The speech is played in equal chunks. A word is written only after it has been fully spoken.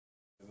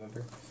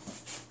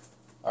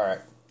Alright.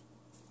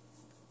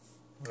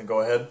 I'm going to go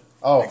ahead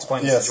and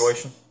explain the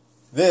situation.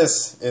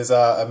 This is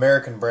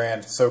American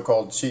brand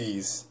so-called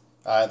cheese.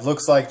 It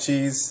looks like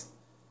cheese,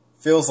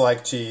 feels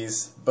like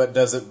cheese, but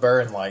does it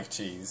burn like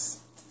cheese?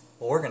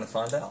 Well, we're going to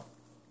find out.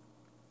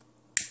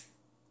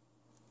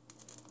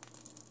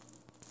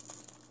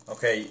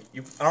 Okay,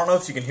 I don't know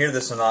if you can hear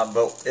this or not,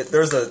 but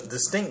there's a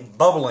distinct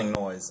bubbling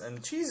noise, and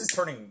the cheese is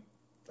turning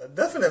a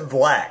definite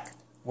black.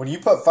 When you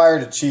put fire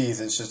to cheese,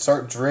 it should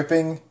start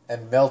dripping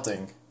and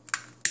melting.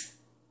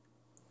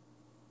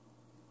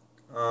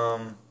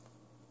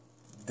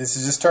 This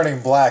is just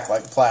turning black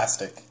like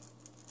plastic.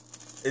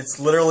 It's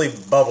literally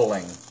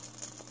bubbling.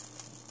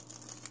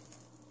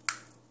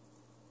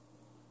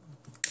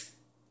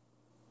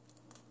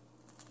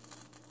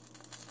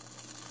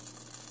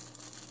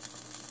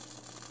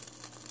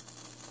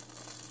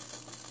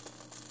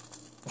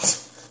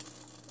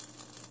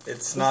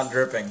 It's not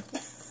dripping.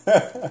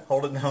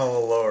 Hold it down a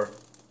little lower.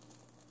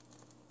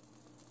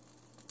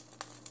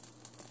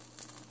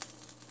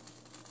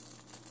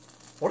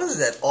 What is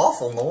that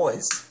awful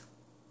noise?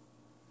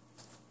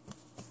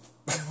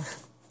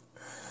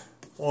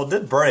 Well, it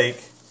did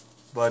break,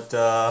 but,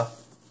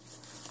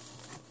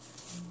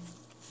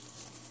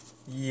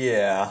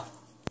 yeah.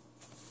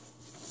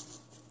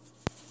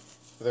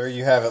 There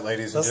you have it,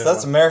 ladies and gentlemen.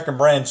 That's American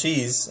brand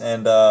cheese,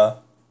 and,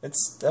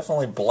 it's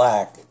definitely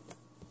black.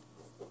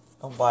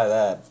 Don't buy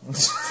that.